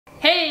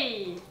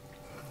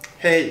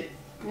Hej!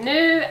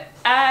 Nu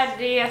är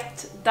det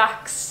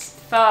dags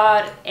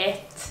för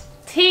ett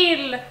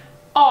till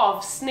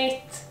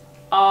avsnitt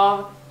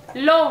av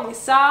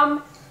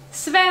Långsam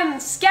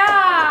Svenska!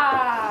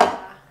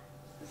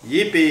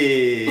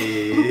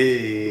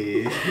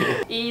 Yippie!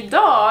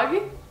 Idag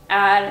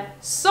är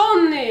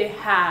Sonny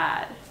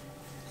här.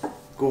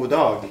 God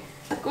dag!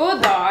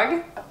 God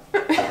dag!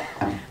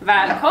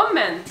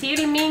 Välkommen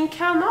till min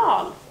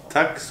kanal.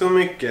 Tack så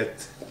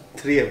mycket.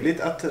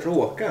 Trevligt att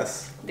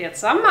råkas.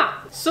 Detsamma.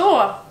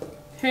 Så,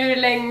 hur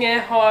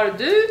länge har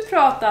du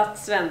pratat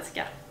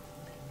svenska?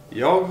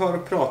 Jag har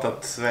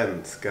pratat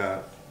svenska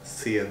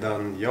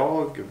sedan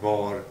jag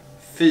var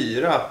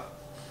 4.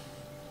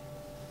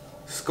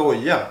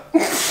 Skoja!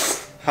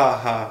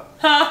 Haha!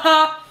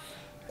 Haha!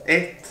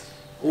 1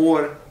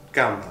 år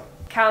gammal.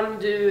 Kan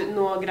du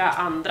några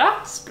andra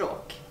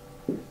språk?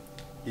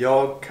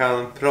 Jag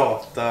kan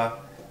prata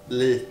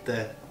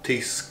lite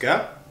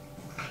tyska.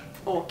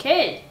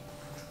 Okej.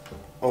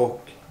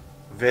 Och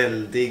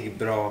väldigt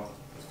bra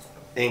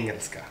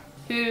engelska.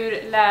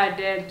 Hur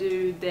lärde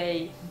du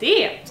dig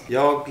det?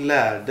 Jag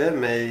lärde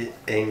mig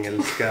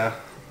engelska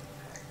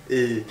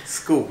i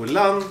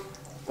skolan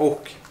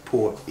och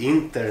på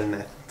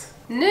internet.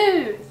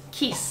 Nu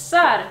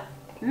kissar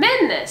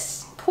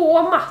Menace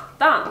på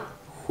mattan.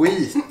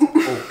 Skit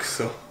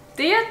också.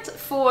 Det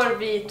får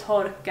vi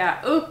torka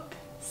upp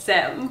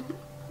sen.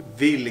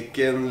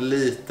 Vilken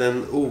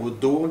liten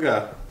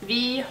odåga.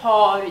 Vi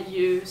har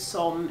ju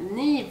som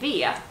ni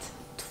vet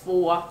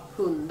 2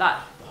 hundar.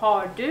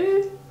 Har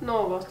du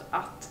något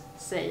att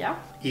säga?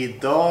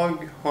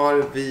 Idag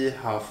har vi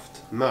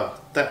haft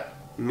möte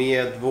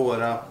med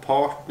våra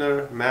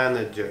partner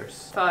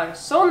managers. För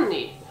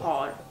Sonny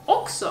har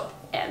också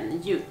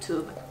en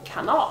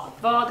YouTube-kanal.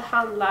 Vad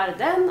handlar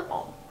den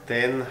om?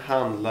 Den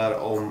handlar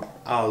om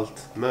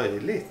allt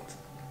möjligt.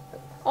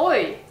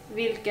 Oj,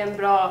 vilken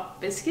bra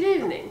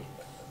beskrivning.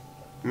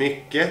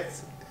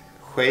 Mycket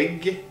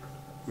skägg,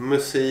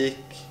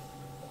 musik,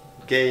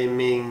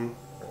 gaming,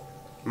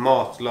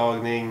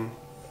 matlagning,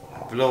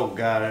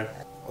 vloggar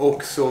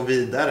och så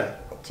vidare.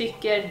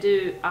 Tycker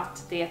du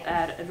att det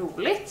är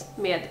roligt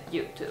med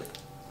YouTube?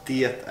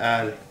 Det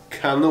är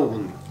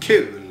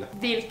kanonkul!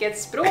 Vilket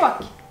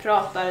språk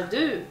pratar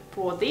du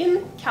på din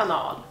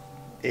kanal?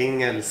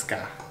 Engelska.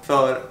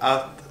 För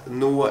att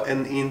nå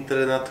en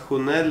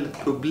internationell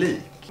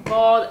publik.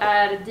 Vad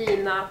är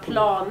dina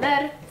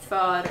planer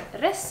för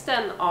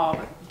resten av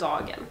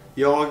dagen?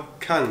 Jag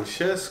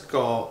kanske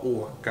ska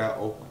åka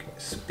och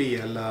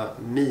spela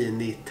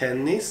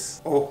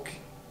minitennis och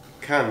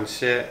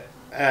kanske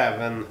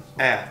även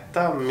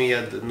äta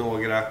med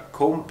några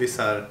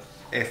kompisar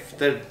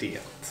efter det.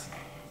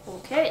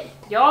 Okej,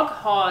 jag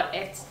har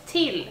ett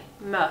till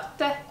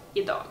möte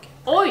idag.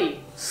 Oj!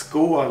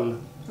 Skål!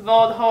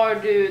 Vad har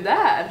du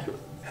där?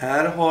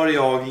 Här har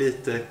jag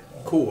lite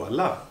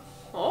cola.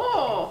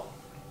 Åh!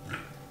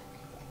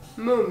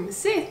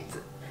 Mumsigt!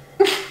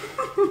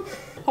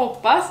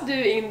 Hoppas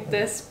du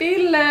inte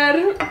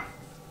spiller.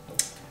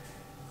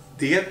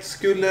 Det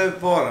skulle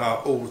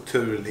vara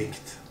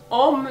oturligt.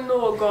 Om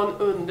någon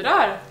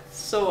undrar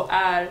så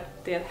är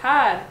det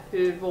här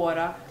hur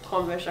våra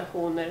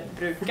konversationer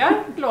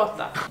brukar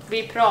låta.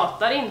 Vi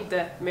pratar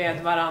inte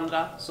med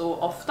varandra så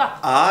ofta.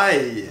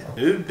 Aj!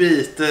 Nu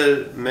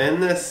biter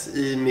Menace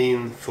i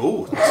min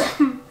fot.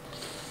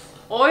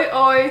 Oj,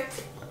 oj!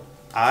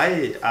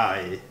 Aj,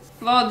 aj.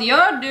 Vad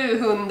gör du,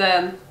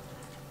 hunden?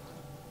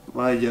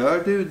 Vad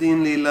gör du,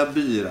 din lilla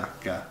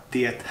byracka?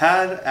 Det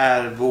här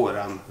är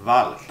våran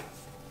valp.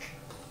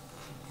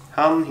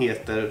 Han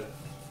heter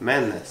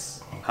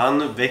Menace.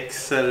 Han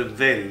växer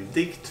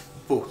väldigt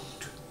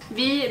fort.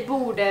 Vi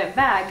borde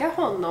väga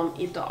honom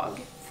idag,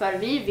 för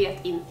vi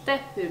vet inte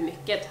hur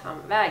mycket han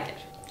väger.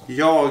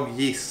 Jag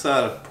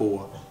gissar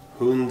på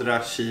 100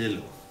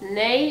 kilo.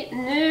 Nej,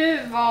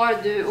 nu var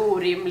du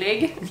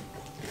orimlig.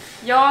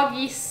 Jag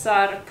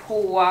gissar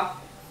på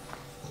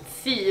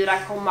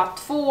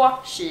 4,2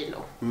 kilo.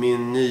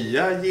 Min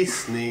nya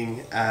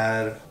gissning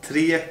är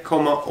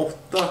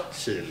 3,8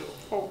 kilo.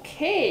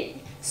 Okej,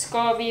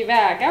 ska vi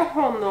väga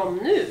honom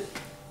nu?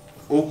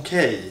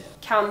 Okej,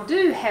 Kan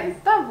du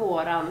hämta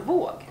våran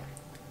våg?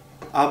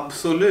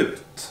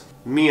 absolut.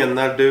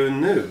 Menar du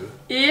nu?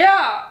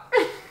 Ja!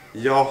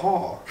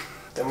 Jaha.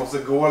 Jag måste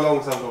gå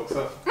långsamt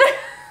också.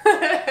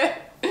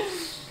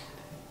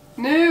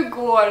 Nu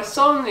går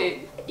Sonny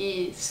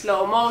i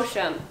slow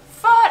motion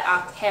för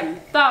att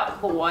hämta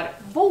vår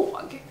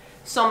våg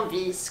som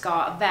vi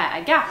ska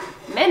väga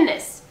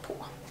Menace på.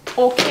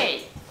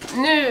 Okej,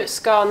 nu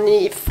ska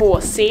ni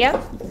få se.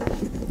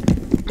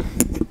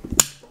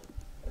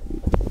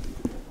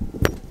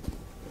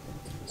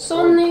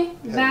 Sonny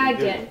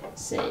väger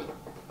sig.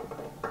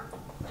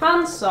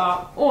 Han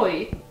sa,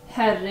 oj,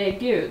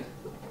 herregud.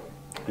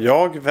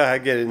 Jag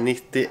väger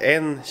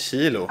 91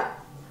 kilo.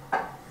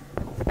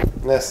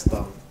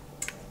 Nästan.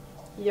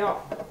 Ja.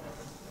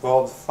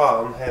 Vad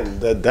fan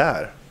hände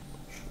där?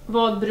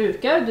 Vad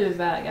brukar du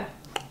väga?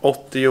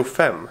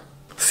 85.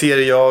 Ser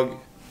jag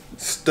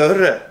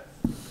större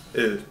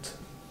ut?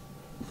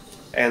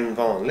 än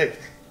vanligt.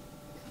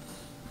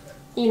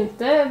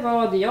 Inte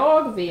vad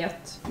jag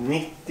vet.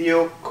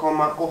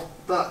 90,8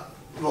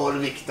 var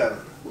vikten.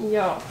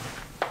 Ja.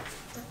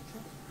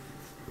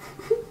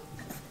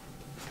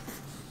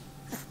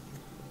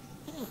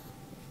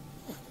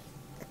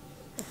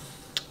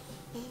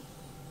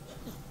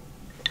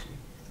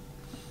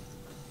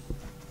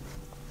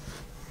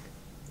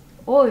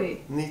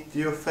 Oj.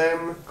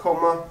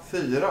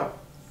 95,4.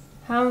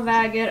 Han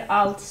väger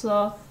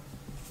alltså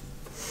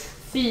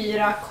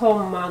 4,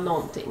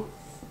 någonting.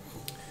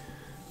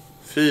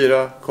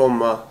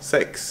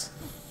 4,6.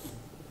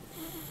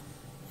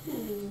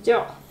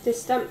 Ja, det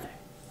stämmer.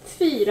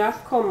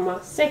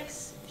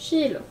 4,6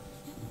 kilo.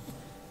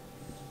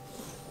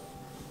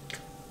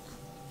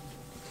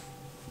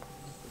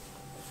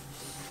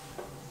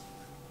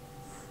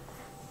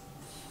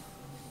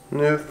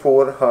 Nu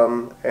får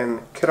han en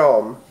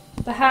kram.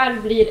 Det här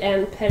blir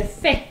en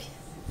perfekt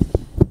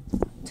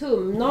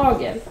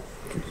tumnagel.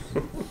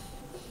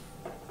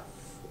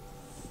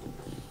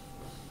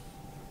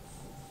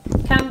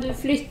 Kan du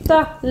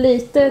flytta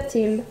lite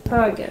till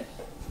höger?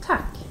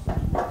 Tack.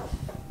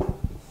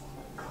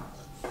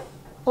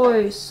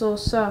 Oj, så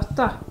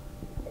söta.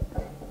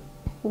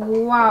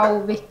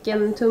 Wow,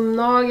 vilken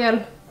tumnagel.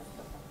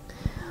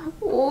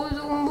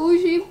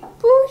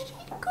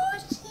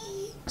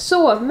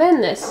 Så,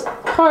 Menace,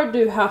 har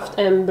du haft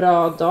en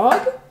bra dag?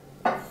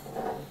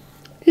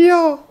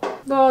 Ja,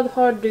 Vad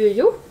har du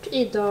gjort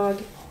idag?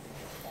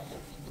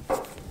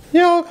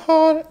 jag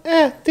har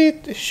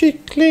ätit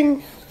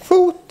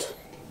kycklingfot.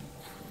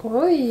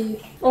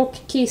 Oj, och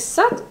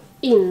kissat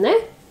inne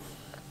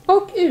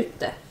och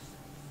ute.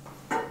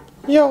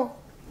 Ja,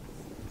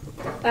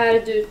 Är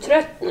du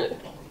trött nu?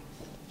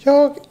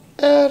 jag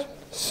är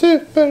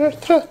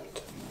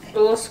supertrött.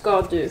 Då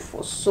ska du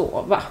få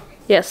sova.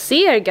 Jag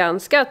ser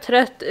ganska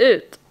trött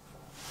ut.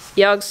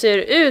 Jag ser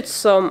ut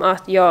som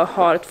att jag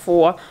har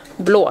 2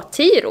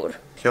 blåtiror.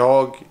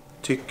 Jag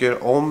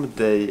tycker om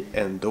dig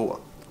ändå.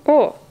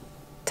 Åh,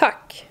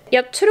 tack.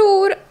 Jag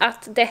tror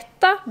att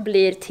detta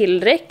blir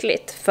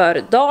tillräckligt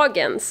för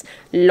dagens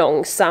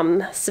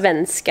långsam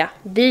svenska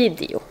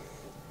video.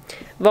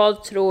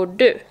 Vad tror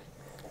du?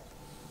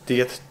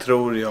 Det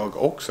tror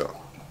jag också.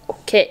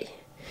 Okej.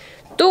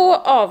 Då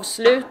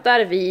avslutar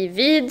vi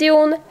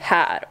videon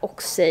här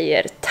och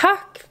säger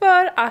tack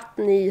för att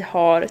ni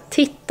har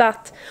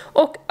tittat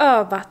och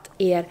övat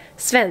er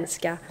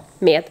svenska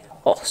med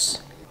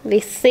oss. Vi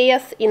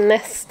ses i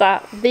nästa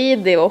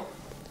video.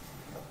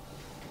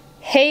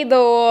 Hej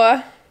då!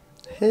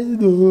 Hej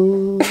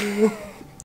då!